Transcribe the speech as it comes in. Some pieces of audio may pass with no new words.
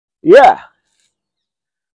Yeah,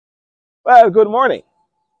 well, good morning.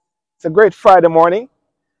 It's a great Friday morning.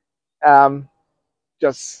 Um,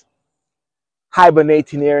 just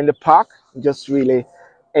hibernating here in the park, just really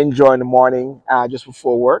enjoying the morning just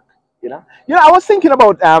before work. I was thinking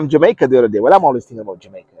about Jamaica the other day. Well, I'm always thinking about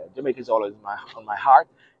Jamaica. Jamaica is always on my heart,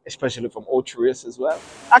 especially from old tourists as well.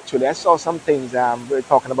 Actually, I saw some things. We were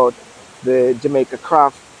talking about the Jamaica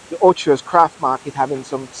craft, the Ochios craft market having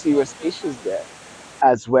some serious issues there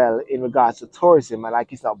as well in regards to tourism, and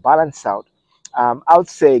like it's not balanced out. I would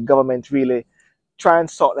say government really try and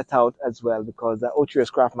sort that out as well because the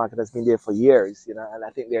Otrius craft market has been there for years, and I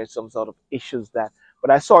think there's some sort of issues that. But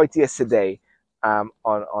I saw it yesterday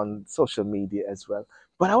on social media as well.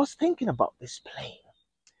 But I was thinking about this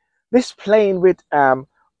plane with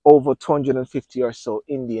over 250 or so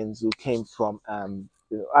Indians who came from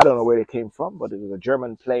I don't know where they came from, but it was a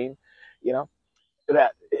German plane, you know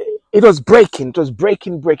that it was breaking. It was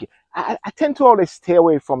breaking. I tend to always stay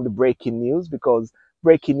away from the breaking news because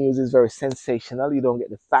breaking news is very sensational. You don't get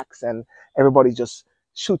the facts, and everybody's just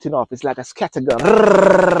shooting off. It's like a scattergun,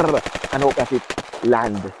 and hope that it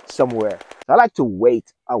land somewhere. So I like to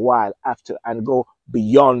wait a while after and go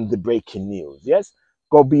beyond the breaking news. Yes,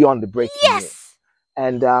 go beyond the breaking news. Yes.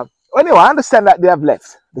 And anyway, I understand that they have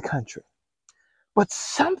left the country, but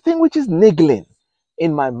something which is niggling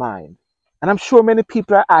in my mind, and I'm sure many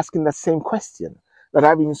people are asking that same question that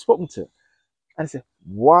I've even spoken to. And I say,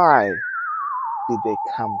 why did they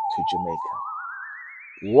come to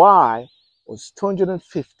Jamaica? Why was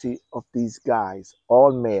 250 of these guys,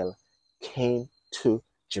 all male, came to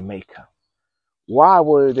Jamaica? Why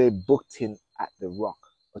were they booked in at the Rock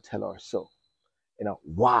Hotel or so?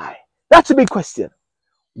 Why? That's a big question.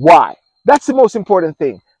 Why? That's the most important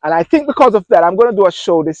thing. And I think because of that, I'm going to do a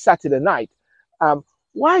show this Saturday night. Um,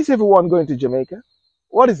 why is everyone going to Jamaica?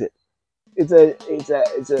 What is it? It's a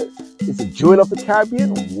jewel of the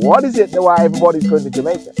Caribbean. What is it that why everybody's going to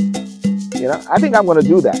Jamaica? I think I'm going to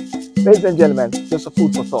do that. Ladies and gentlemen, just a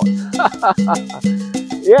food for thought.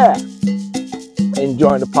 Yeah,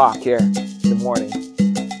 enjoying the park here in the morning.